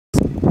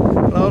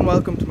Hello and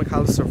welcome to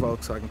McAllister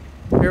Volkswagen.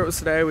 Here with us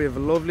today we have a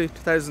lovely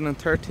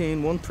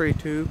 2013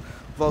 132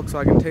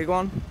 Volkswagen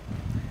Tiguan.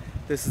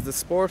 This is the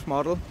sport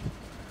model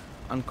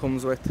and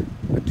comes with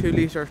a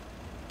 2-litre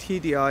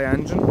TDI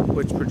engine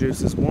which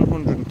produces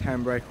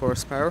 110 brake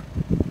horsepower.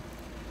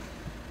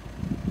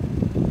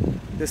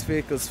 This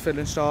vehicle is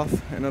finished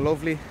off in a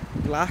lovely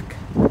black.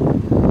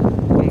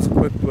 Comes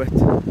equipped with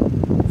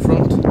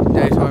front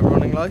daytime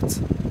running lights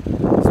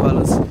as well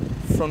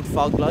as front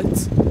fog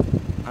lights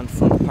and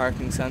front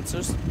parking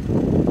sensors.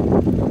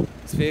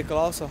 This vehicle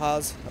also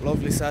has a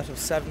lovely set of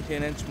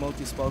 17-inch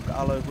multi-spoke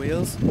alloy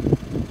wheels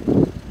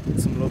with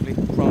some lovely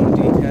chrome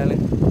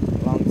detailing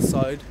along the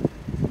side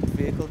of the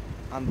vehicle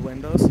and the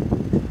windows.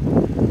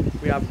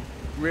 We have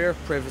rear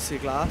privacy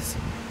glass.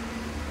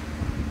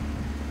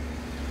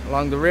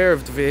 Along the rear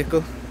of the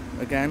vehicle,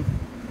 again,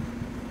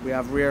 we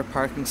have rear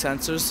parking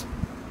sensors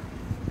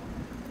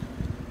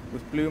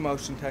with Blue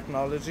Motion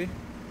technology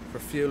for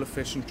fuel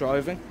efficient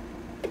driving.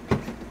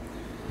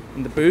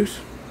 In the boot,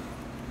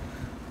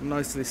 a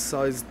nicely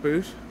sized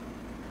boot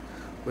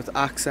with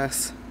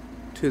access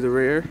to the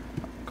rear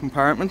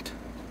compartment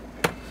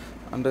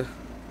and a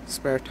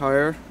spare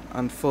tyre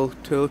and full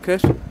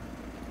toolkit.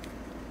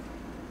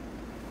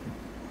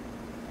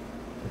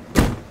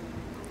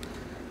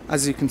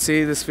 As you can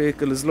see, this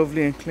vehicle is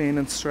lovely and clean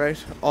and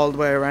straight all the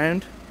way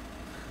around.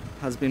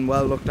 Has been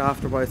well looked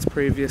after by its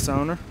previous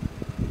owner.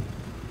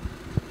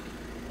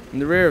 In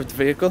the rear of the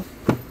vehicle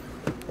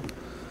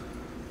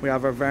we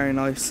have our very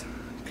nice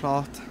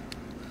cloth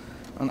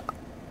and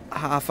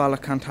half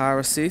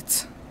Alcantara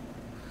seats,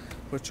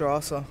 which are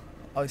also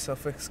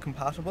ISOFIX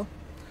compatible.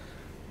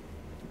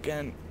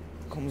 Again,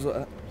 comes with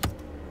a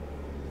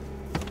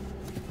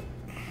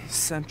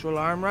central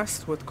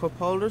armrest with cup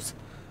holders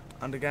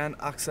and again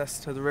access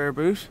to the rear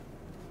boot.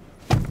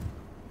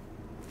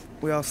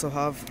 We also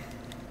have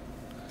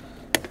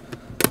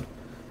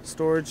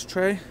storage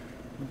tray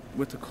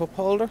with a cup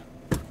holder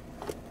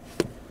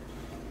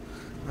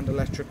and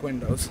electric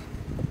windows.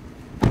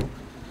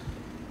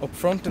 Up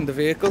front in the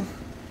vehicle,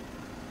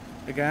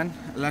 again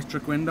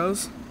electric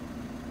windows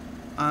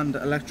and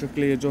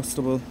electrically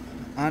adjustable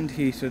and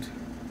heated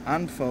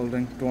and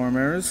folding door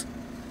mirrors,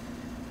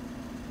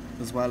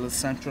 as well as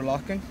central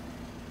locking.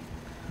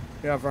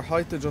 We have our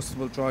height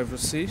adjustable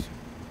driver's seat,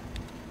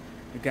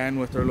 again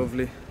with our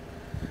lovely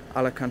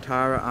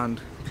Alcantara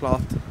and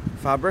cloth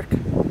fabric.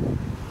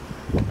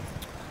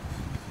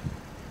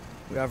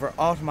 We have our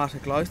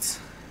automatic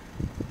lights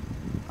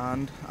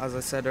and, as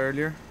I said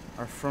earlier,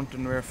 our front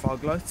and rear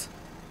fog lights.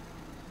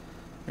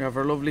 We have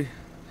our lovely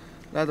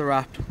leather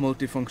wrapped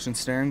multifunction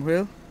steering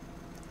wheel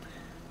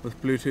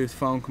with Bluetooth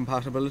phone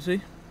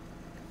compatibility.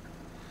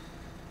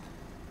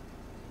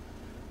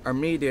 Our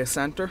media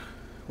center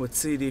with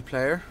CD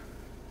player,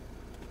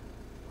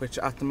 which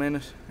at the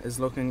minute is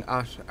looking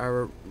at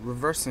our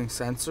reversing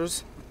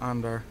sensors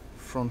and our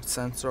front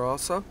sensor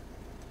also.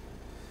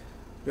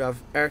 We have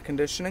air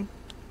conditioning,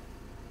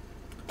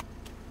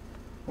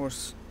 or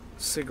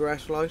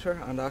cigarette lighter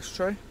and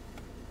ashtray,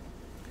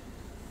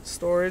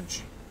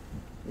 storage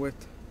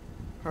with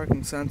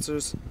parking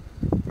sensors,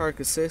 park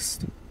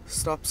assist,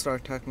 stop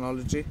start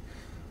technology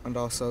and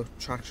also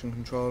traction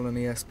control and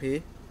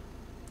ESP.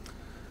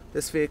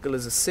 This vehicle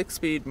is a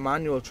 6-speed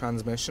manual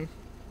transmission,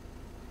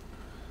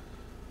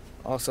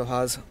 also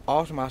has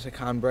automatic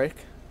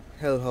handbrake,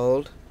 hill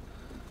hold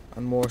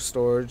and more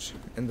storage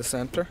in the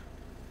centre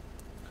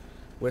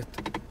with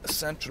a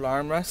central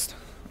armrest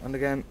and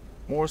again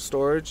more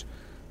storage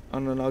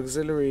on an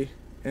auxiliary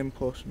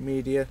input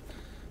media.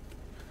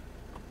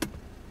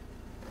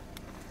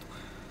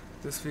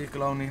 This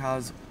vehicle only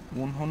has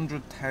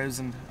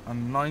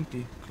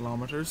 100,090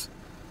 kilometers.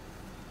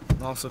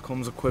 It also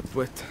comes equipped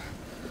with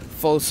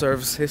full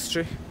service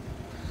history.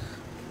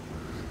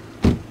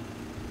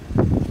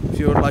 If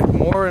you would like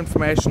more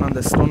information on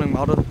this stunning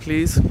model,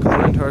 please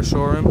call into our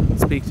showroom and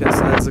speak to a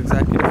sales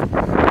executive.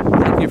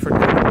 Thank you for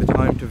taking the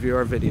time to view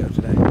our video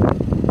today.